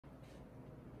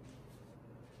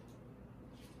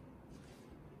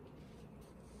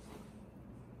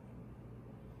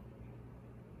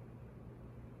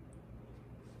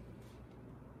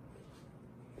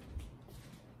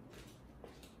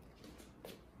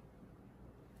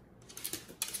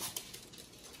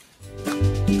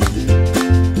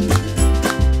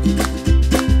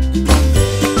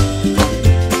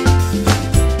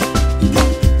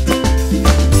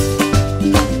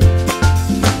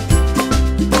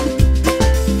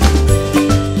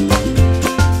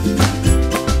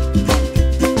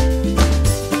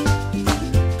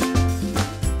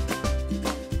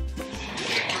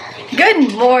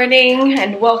morning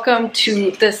and welcome to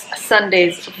this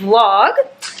Sunday's vlog.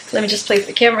 Let me just place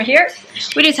the camera here.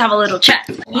 We need to have a little chat.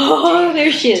 Oh,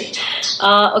 there she is.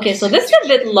 Okay, so this is a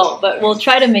bit low, but we'll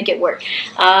try to make it work.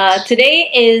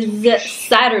 Today is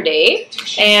Saturday,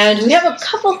 and we have a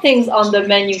couple things on the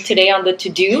menu today on the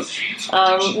to-do.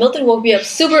 Milton woke me up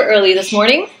super early this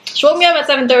morning. She woke me up at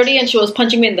 7:30 and she was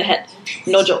punching me in the head.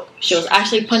 No joke. She was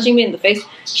actually punching me in the face.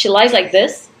 She lies like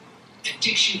this,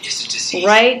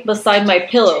 right beside my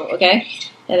pillow, okay?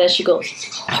 And then she goes,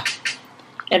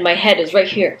 and my head is right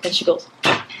here. And she goes,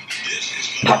 pop,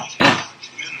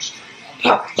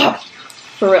 pop, pop.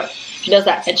 For real. She does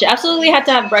that. And she absolutely had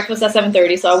to have breakfast at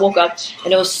 7:30, so I woke up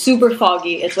and it was super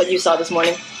foggy. It's what you saw this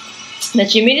morning. And then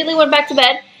she immediately went back to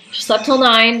bed. She slept till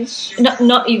 9.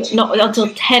 Not until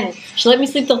 10. She let me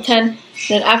sleep till 10.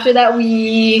 Then after that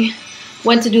we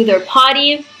went to do their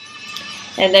potty.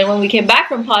 And then when we came back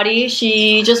from potty,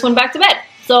 she just went back to bed.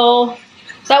 So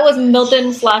that was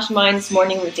Milton/mine's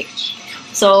morning routine.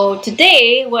 So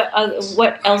today, what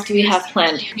else do we have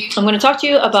planned? I'm going to talk to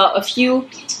you about a few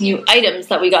new items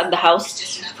that we got in the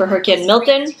house for Herky and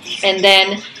Milton. And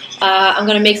then I'm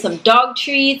going to make some dog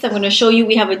treats. I'm going to show you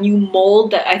we have a new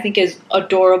mold that I think is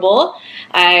adorable.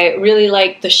 I really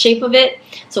like the shape of it.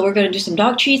 So we're going to do some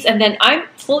dog treats. And then I'm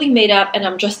fully made up and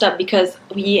I'm dressed up because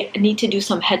we need to do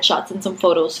some headshots and some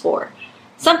photos for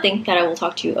something that I will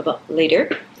talk to you about later.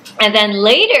 And then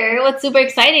later, what's super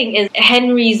exciting is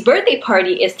Henry's birthday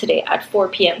party is today at 4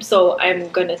 p.m. So I'm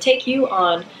going to take you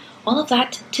on all of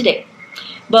that today.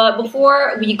 But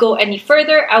before we go any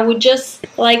further, I would just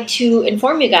like to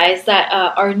inform you guys that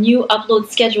our new upload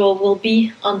schedule will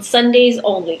be on Sundays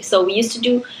only. So we used to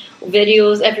do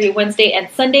videos every Wednesday and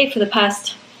Sunday for the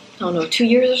past, I don't know, 2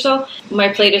 years or so. My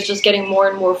plate is just getting more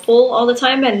and more full all the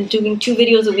time, and doing 2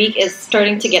 videos a week is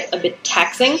starting to get a bit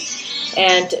taxing,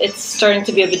 and it's starting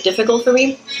to be a bit difficult for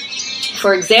me.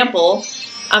 For example,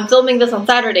 I'm filming this on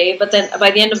Saturday, but then by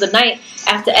the end of the night,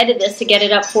 I have to edit this to get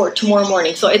it up for tomorrow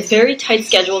morning. So it's very tight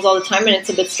schedules all the time, and it's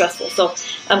a bit stressful. So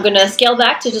I'm gonna scale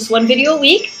back to just 1 video a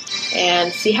week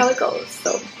and see how it goes.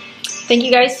 So thank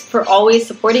you guys for always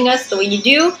supporting us the way you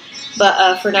do.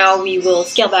 But for now, we will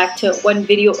scale back to 1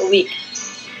 video a week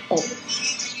only.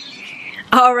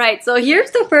 Alright, so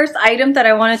here's the first item that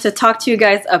I wanted to talk to you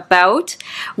guys about.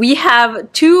 We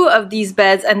have 2 of these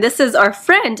beds, and this is our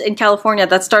friend in California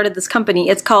that started this company.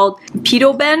 It's called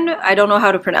Pedo Bend. I don't know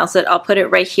how to pronounce it. I'll put it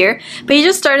right here. But he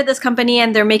just started this company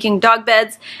and they're making dog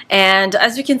beds. And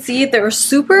as you can see, they're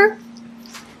super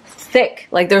thick.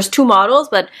 Like, there's 2 models,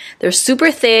 but they're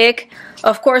super thick.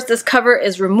 Of course, this cover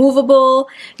is removable.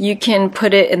 You can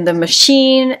put it in the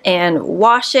machine and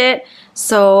wash it.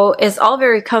 So it's all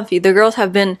very comfy. The girls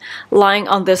have been lying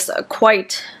on this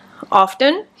quite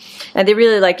often and they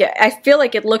really like it. I feel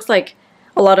like it looks like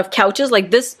a lot of couches.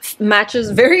 Like, this matches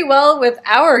very well with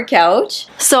our couch.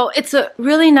 So it's a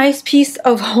really nice piece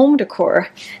of home decor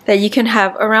that you can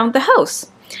have around the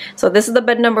house. So this is the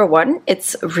bed number 1.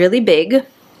 It's really big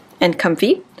and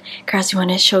comfy. Cass, you want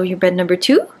to show your bed number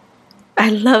 2? I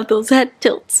love those head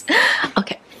tilts.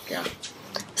 Okay. Yeah.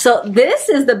 So this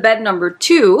is the bed number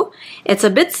 2. It's a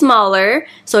bit smaller,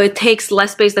 so it takes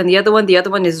less space than the other one. The other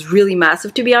one is really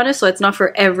massive, to be honest, so it's not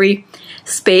for every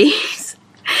space.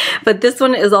 But this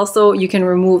one is also, you can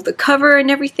remove the cover and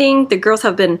everything. The girls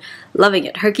have been loving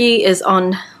it. Herky is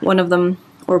on one of them,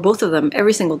 or both of them,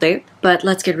 every single day. But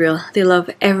let's get real, they love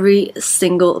every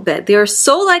single bed. They are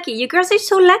so lucky. You girls are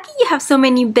so lucky you have so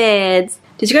many beds.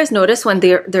 Did you guys notice when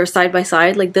they're side by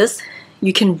side like this?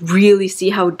 You can really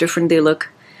see how different they look.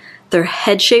 Their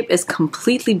head shape is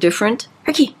completely different.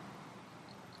 Herky,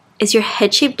 is your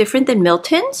head shape different than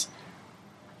Milton's?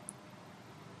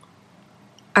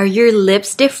 Are your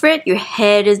lips different? Your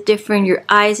head is different, your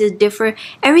eyes is different.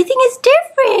 Everything is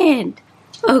different.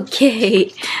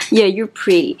 Okay. Yeah, you're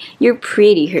pretty. You're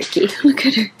pretty, Herky. Look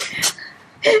at her.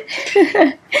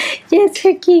 Yes,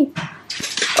 Herky.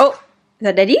 Oh, is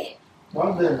that Daddy?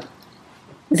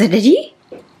 Is that Daddy?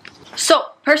 So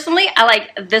personally, I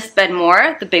like this bed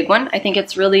more, the big one. I think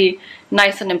it's really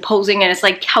nice and imposing, and it's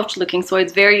like couch looking, so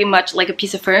it's very much like a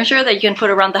piece of furniture that you can put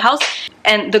around the house.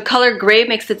 And the color gray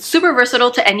makes it super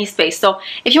versatile to any space. So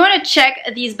if you want to check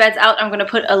these beds out, I'm going to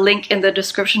put a link in the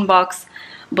description box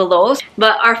below.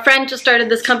 But our friend just started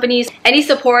this company. Any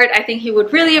support I think he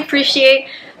would really appreciate.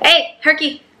 Hey,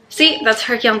 Herky! See, that's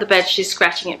Herky on the bed. She's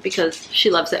scratching it because she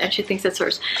loves it and she thinks it's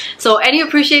hers. So any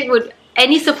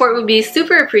support would be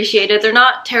super appreciated. They're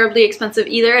not terribly expensive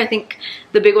either. I think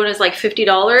the big one is like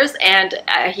 $50 and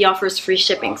he offers free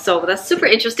shipping. So that's super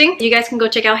interesting. You guys can go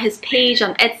check out his page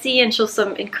on Etsy and show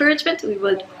some encouragement. We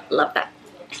would love that.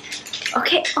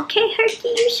 Okay, okay,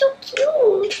 Herky, you're so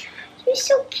cute. You're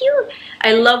so cute.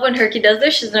 I love when Herky does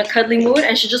this. She's in a cuddly mood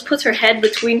and she just puts her head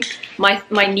between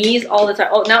my knees all the time.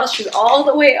 Oh, now she's all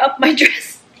the way up my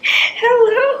dress.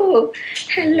 Hello.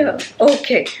 Hello.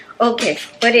 Okay. Okay.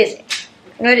 What is it?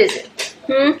 What is it?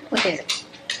 What is it?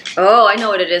 Oh, I know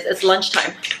what it is. It's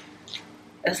lunchtime.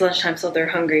 It's lunchtime, so they're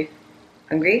hungry.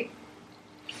 Hungry?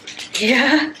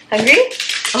 Yeah. Hungry?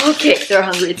 Okay, they're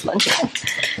hungry. It's lunchtime.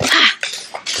 Ah.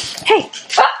 Hey.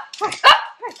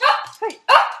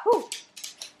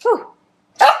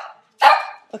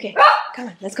 Okay, come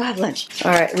on, let's go have lunch.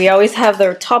 All right, we always have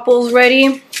their topples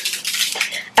ready.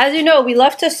 As you know, we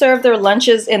love to serve their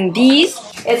lunches in these.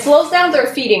 It slows down their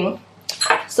feeding.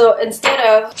 So instead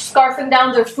of scarfing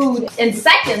down their food in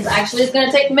seconds, actually, it's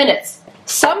gonna take minutes.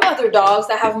 Some other dogs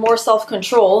that have more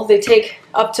self-control, they take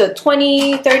up to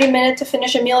 20, 30 minutes to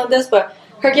finish a meal in this, but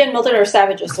Herky and Milton are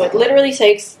savages, so it literally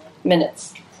takes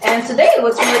minutes. And today,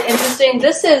 what's really interesting,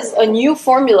 this is a new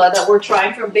formula that we're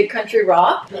trying from Big Country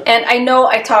Raw. And I know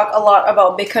I talk a lot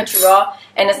about Big Country Raw,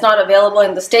 and it's not available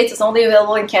in the States. It's only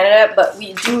available in Canada, but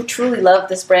we do truly love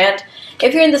this brand.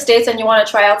 If you're in the States and you want to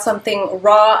try out something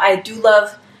raw, I do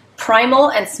love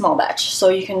Primal and Small Batch. So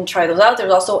you can try those out.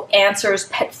 There's also Answer's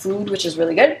Pet Food, which is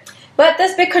really good. But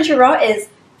this Big Country Raw is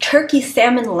turkey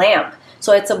salmon lamb.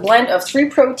 So it's a blend of 3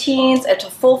 proteins. It's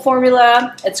a full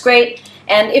formula. It's great.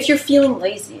 And if you're feeling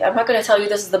lazy, I'm not going to tell you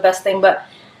this is the best thing, but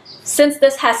since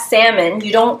this has salmon,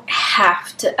 you don't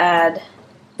have to add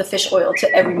the fish oil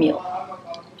to every meal.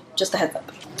 Just a heads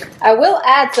up. I will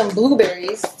add some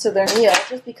blueberries to their meal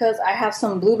just because I have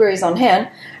some blueberries on hand.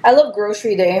 I love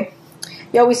grocery day.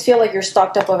 You always feel like you're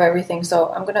stocked up of everything,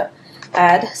 so I'm going to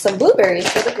add some blueberries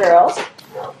for the girls.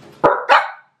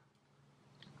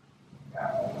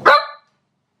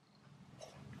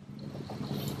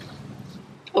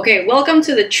 Okay, welcome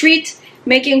to the treat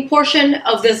making portion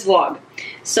of this vlog.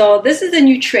 So this is a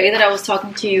new tray that I was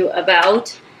talking to you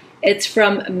about. It's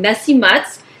from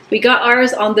Messymutts. We got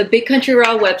ours on the Big Country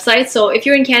Raw website. So if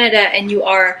you're in Canada and you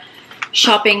are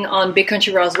shopping on Big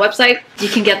Country Raw's website, you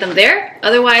can get them there.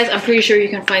 Otherwise, I'm pretty sure you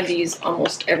can find these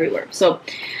almost everywhere. So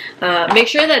make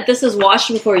sure that this is washed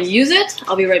before you use it.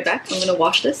 I'll be right back. I'm gonna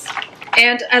wash this.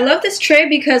 And I love this tray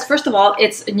because, first of all,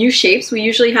 it's new shapes. We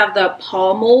usually have the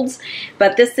paw molds,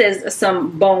 but this is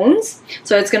some bones.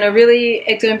 So it's gonna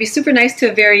be super nice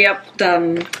to vary up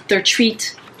their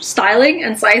treat styling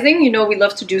and sizing. You know, we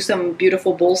love to do some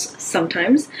beautiful bowls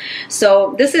sometimes.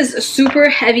 So this is super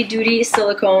heavy duty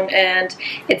silicone and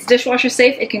it's dishwasher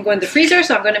safe. It can go in the freezer.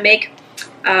 So I'm gonna make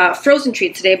frozen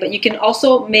treats today, but you can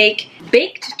also make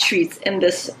baked treats in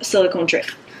this silicone tray.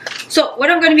 So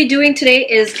what I'm going to be doing today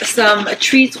is some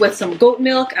treats with some goat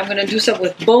milk. I'm going to do some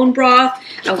with bone broth.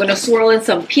 I'm going to swirl in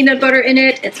some peanut butter in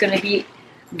it. It's going to be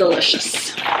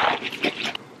delicious.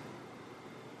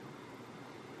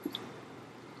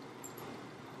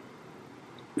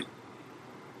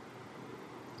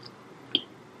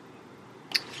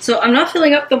 So I'm not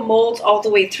filling up the molds all the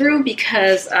way through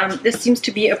because this seems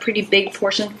to be a pretty big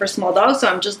portion for small dogs. So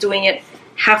I'm just doing it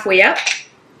halfway up.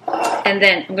 And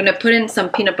then I'm going to put in some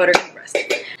peanut butter in the rest.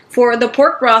 For the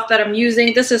pork broth that I'm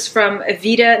using, this is from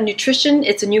Vida Nutrition.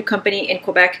 It's a new company in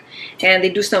Quebec and they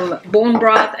do some bone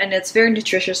broth and it's very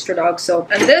nutritious for dogs. So,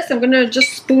 and this I'm going to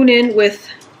just spoon in with,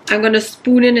 I'm going to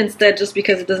spoon in instead just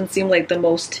because it doesn't seem like the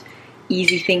most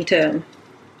easy thing to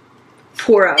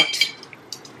pour out.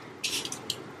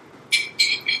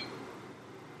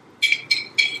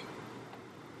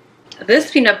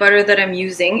 This peanut butter that I'm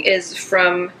using is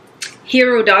from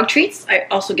Hero Dog Treats. I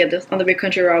also get this on the Big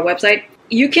Country Raw website.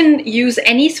 You can use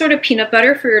any sort of peanut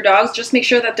butter for your dogs. Just make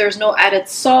sure that there's no added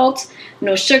salt,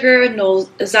 no sugar, no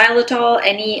xylitol,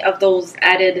 any of those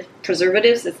added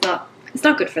preservatives. It's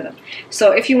not good for them.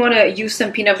 So if you want to use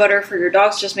some peanut butter for your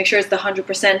dogs, just make sure it's the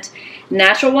 100%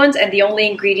 natural ones and the only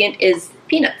ingredient is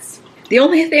peanuts. The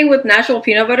only thing with natural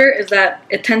peanut butter is that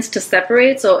it tends to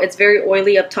separate, so it's very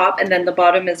oily up top and then the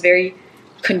bottom is very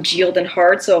congealed and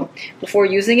hard, so before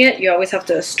using it you always have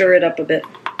to stir it up a bit.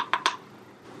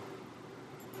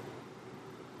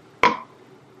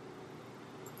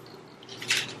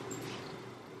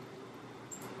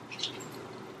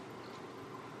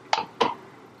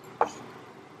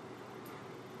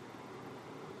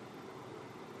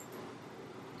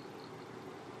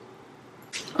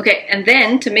 Okay, and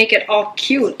then to make it all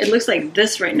cute, it looks like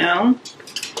this right now.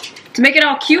 To make it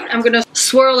all cute, I'm gonna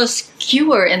swirl a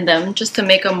skewer in them just to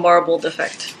make a marbled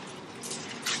effect.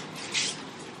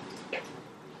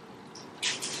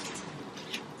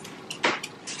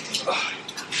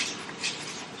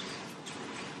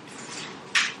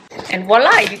 And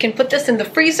voila, you can put this in the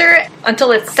freezer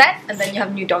until it's set, and then you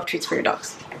have new dog treats for your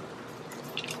dogs.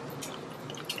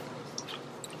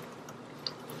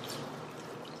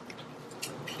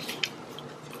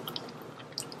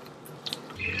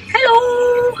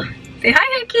 Hello! Say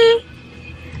hi, Hickey!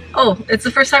 Oh, it's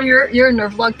the first time you're in our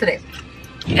vlog today.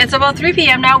 It's about 3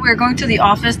 p.m. now. We're going to the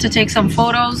office to take some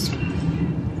photos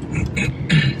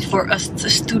for a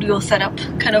studio setup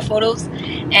kind of photos,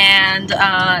 and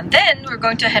then we're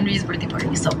going to Henry's birthday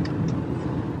party. So,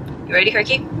 you ready,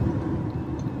 Herky?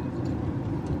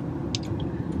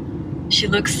 She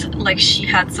looks like she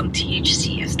had some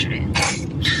THC yesterday.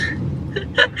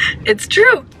 It's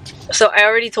true. So I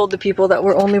already told the people that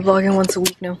we're only vlogging once a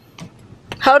week now.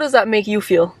 How does that make you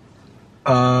feel?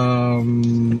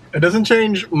 It doesn't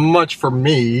change much for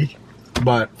me,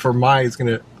 but for Mai, it's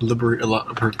gonna liberate a lot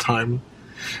of her time.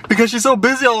 Because she's so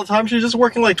busy all the time, she's just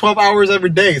working like 12 hours every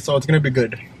day, so it's gonna be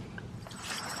good.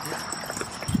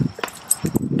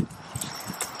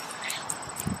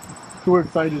 Too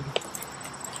excited.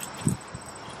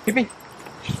 Give me.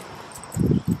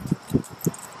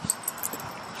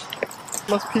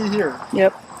 Must pee here.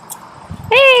 Yep.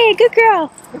 Hey, good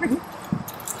girl.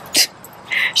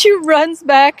 She runs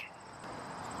back.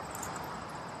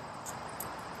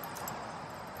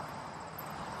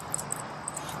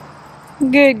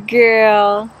 Good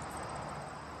girl.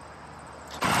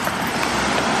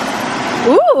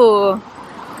 Ooh.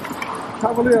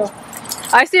 Cavalier.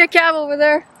 I see a cab over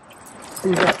there.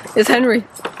 It's Henry.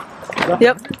 Yeah.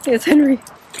 Yep, it's Henry.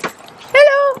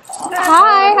 Hello.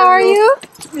 Hi, how are you?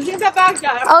 It's in the back,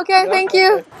 guys. Okay, thank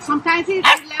you. Sometimes it's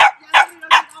left just a little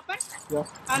bit open. Yeah.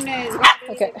 And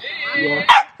Okay. Yeah.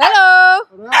 Hello.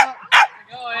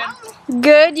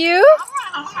 Good, you?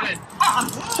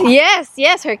 Yes,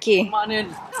 yes, Herky. Come on in.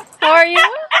 How are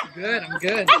you? Good, I'm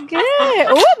good. Good.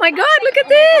 Oh my God, look at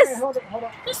this.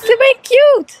 It's so very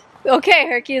cute. Okay,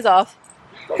 Herky's off.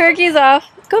 Herky's off.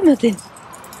 Come on in.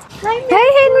 Hi,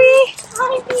 Henry.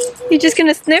 Hi, baby. You're just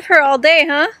gonna sniff her all day,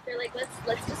 huh? They're like,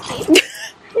 let's just sleep.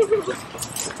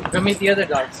 Go meet the other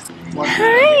dogs.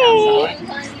 Hi.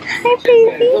 Hi,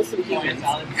 baby.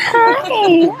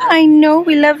 Hi. I know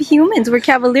we love humans. We're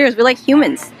Cavaliers. We like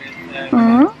humans.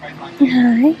 Huh?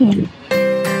 Hi.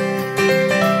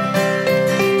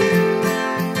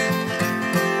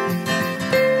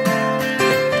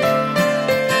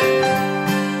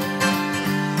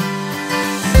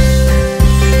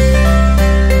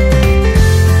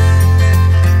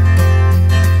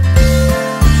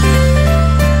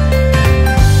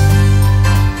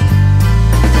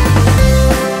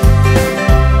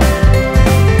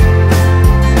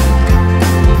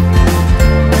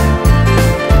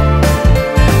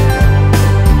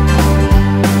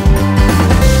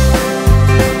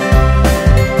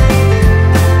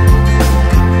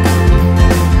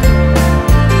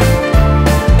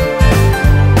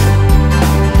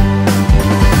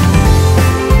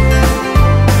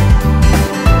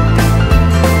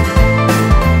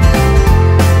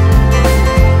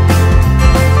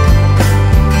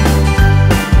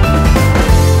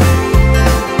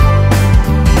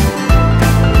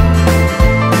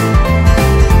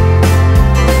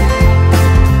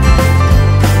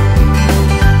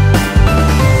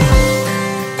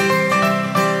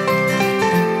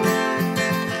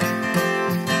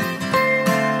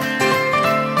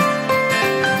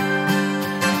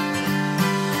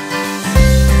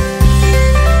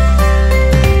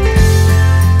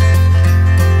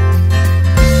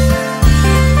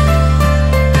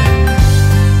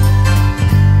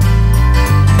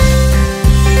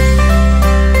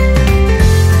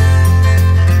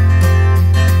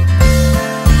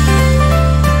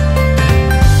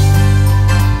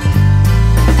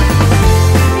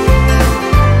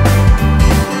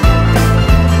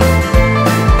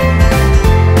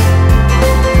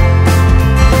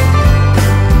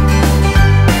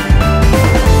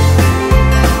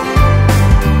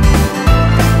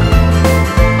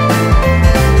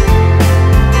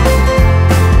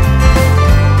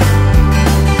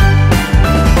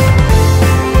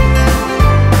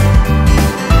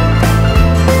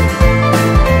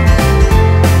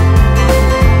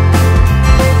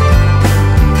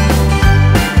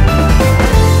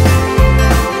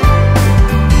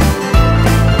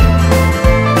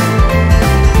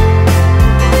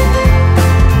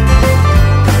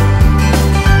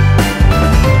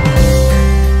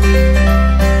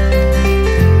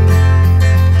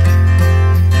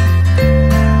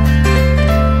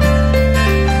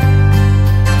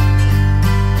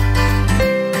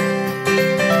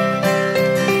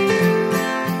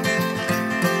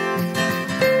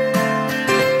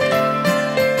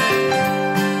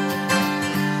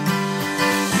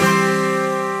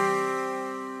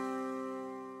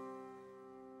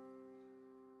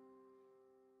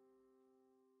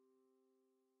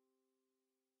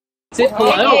 Sit cool.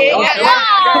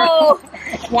 Wow!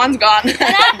 One's gone. An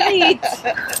athlete!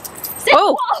 Sit.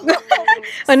 Oh!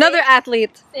 Another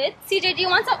athlete. Sit. CJ, do you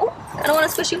want some? Oh, I don't want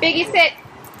to squish you. Biggie, sit.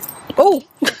 Oh!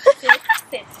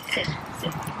 Sit.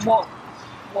 Whoa.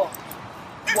 Whoa.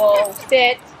 Whoa.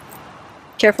 Sit.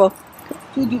 Careful.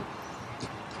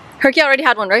 Herky already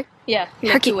had one, right? Yeah.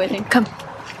 Herky, come.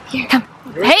 Here, come.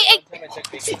 Hey!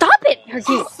 Stop it,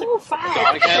 Herky. So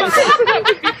fast.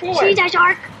 CJ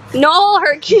shark. No,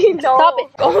 Herky. No. Stop it.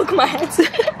 Oh, look at my hands.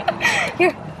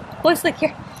 Here. One slick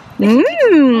here.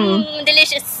 Mmm.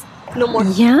 Delicious. No more.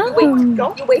 Yeah. You wait.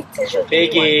 Don't. You wait.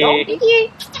 Biggie. No,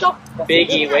 Biggie. Stop.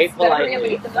 Biggie, wait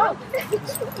politely.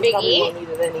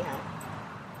 Biggie.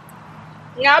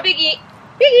 Now, Biggie.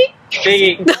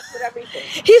 Biggie.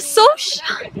 He's so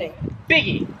shy.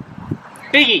 Biggie.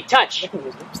 Biggie, touch.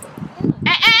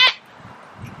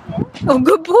 Oh,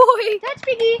 good boy. Touch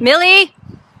Biggie. Millie.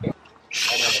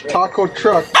 Taco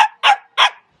truck.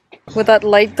 With that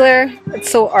light glare, it's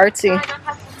so artsy.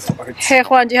 Hey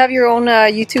Juan, do you have your own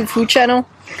YouTube food channel?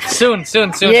 Soon. Yeah. I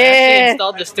actually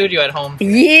installed the studio at home.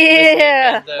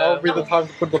 Yeah. And, That would be the time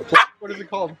to put the what is it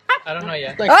called? I don't know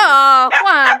yet. Oh,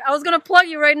 Juan, I was gonna plug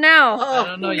you right now. I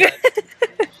don't know yet. Get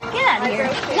out of here.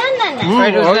 No.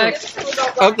 Alright, who's next?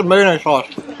 I like the mayonnaise sauce.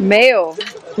 Mayo.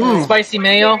 Spicy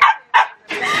mayo.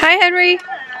 Hi, Henry.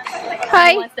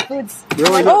 Hi. Wants the foods.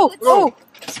 Really? Oh.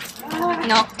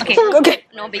 No. Okay. Okay.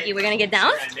 No, Biggie. We're gonna get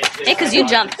down. Hey, cause you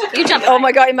jumped. You jumped. Oh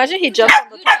my God! Imagine he jumped on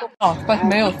the taco. Oh, spicy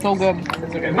mayo is so good.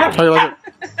 How you like it?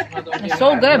 It's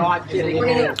so good.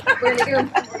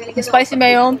 The spicy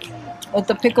mayo with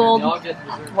the pickled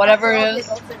whatever it is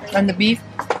and the beef.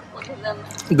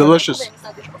 Delicious.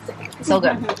 So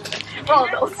good.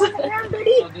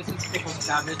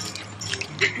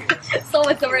 So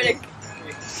it's already.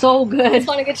 So good. Just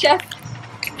want to get chef.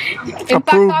 Impact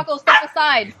Approved. taco, step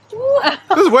aside.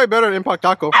 This is way better than Impact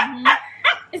Taco.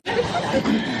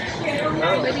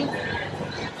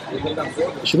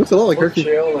 She looks a lot like Herky.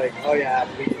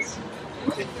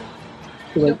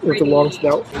 Like, with the long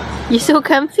snout. You so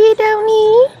comfy,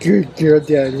 Downey? Good girl,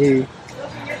 Danny.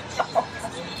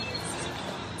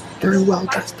 Very well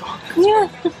dressed dog. Yeah.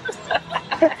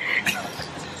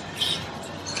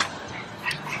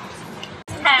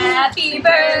 Happy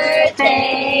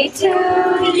birthday to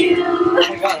you.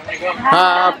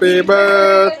 Happy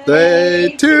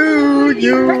birthday to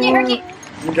you. Herky.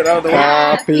 Get out of the way.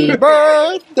 Happy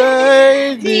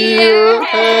birthday, dear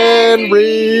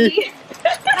Henry.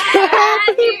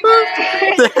 Happy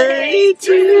birthday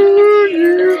to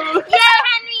you. Yeah,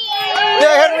 Henry.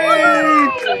 Yeah,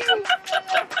 Henry.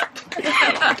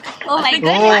 Oh my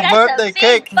goodness, Oh, that's birthday a big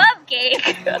cake. bub cake.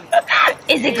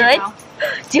 Is it good?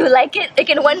 Do you like it? Like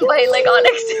in one bite, like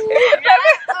Onyx.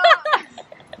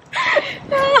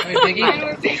 Wait,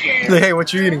 Biggie? Hey,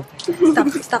 what you eating?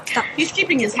 Stop. He's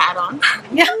keeping his hat on.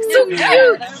 Yeah. So cute.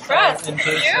 I'm impressed.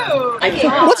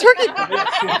 What's Herky?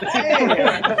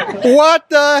 What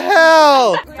the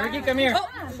hell? Herky, come here.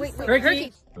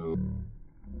 Herky.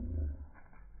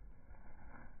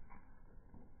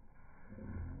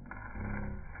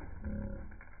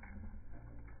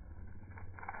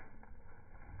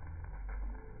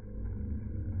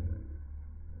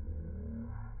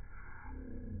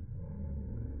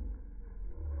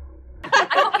 I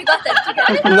hope you got that. You got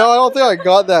it? No, I don't think I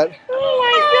got that.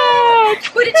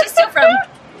 Who did she steal from?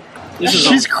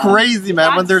 She's crazy,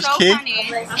 man. When there's cake,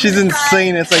 she's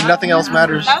insane. It's like nothing else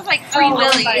matters. That was like Free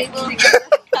Willy.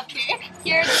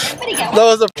 Here, everybody get That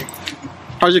was a.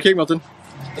 How's your cake, Milton?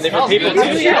 And then for people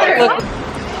too, yeah.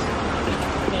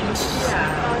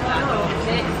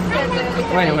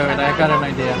 Wait, I got an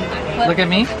idea. Look at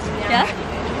me. Yeah?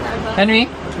 Henry.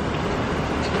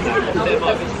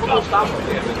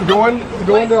 Go in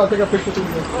there. I'll take a picture with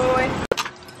you.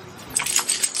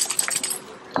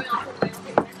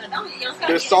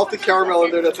 There's salted caramel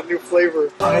in there. That's a new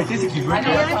flavor.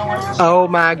 Oh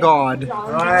my god.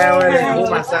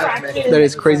 That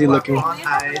is crazy looking. Oh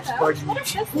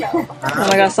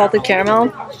my God! Salted caramel.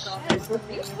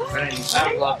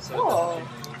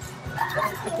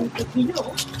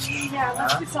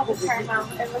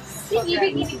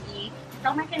 Biggie.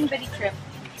 Don't make anybody trip.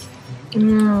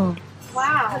 Mmm.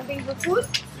 Wow.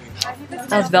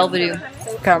 That's velvety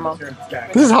caramel.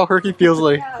 This is how Herky feels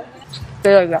like.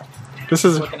 This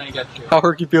is What can I get you? how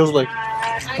Herky feels like.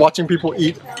 Watching people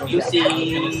eat. You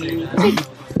see.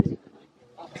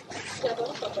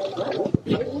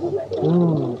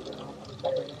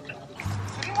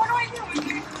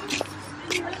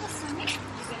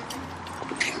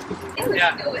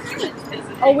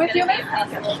 Oh, with human?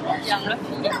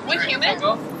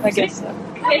 I guess so.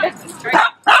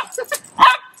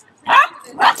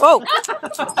 Whoa!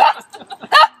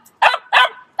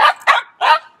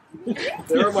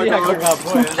 There are my dogs.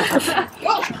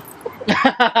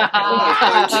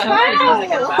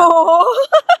 Oh.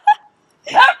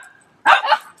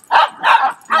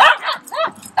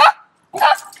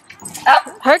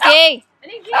 Herky!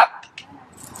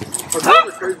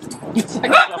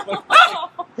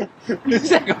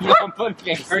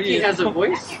 Herky has a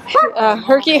voice?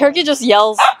 Herky just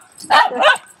yells.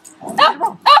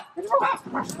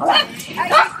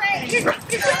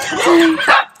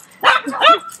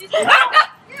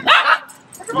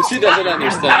 Lucy doesn't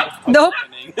understand. Nope.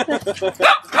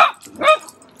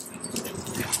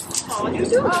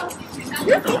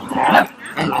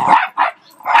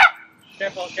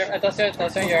 Careful, careful.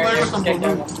 Attention, you're careful.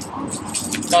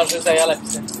 Non, juste derrière la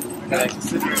piscine. Correct.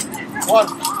 One.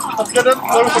 Let's get it.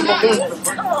 There's some balloons.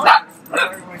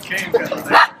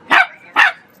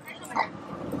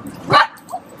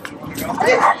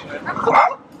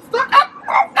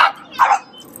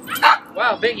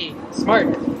 Wow, Biggie. Smart.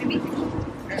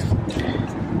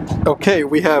 Okay,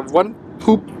 we have one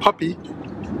poop puppy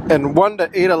and one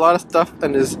that ate a lot of stuff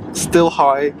and is still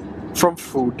high from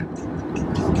food.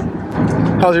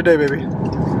 How's your day, baby?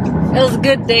 It was a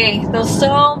good day. There was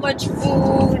so much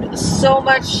food, so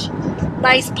much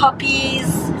nice puppies,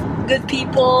 good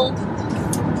people.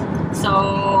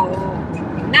 So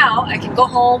now I can go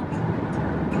home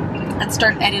and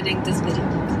start editing this video.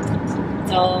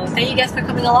 So thank you guys for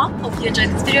coming along. Hope you enjoyed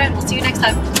this video and we'll see you next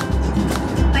time.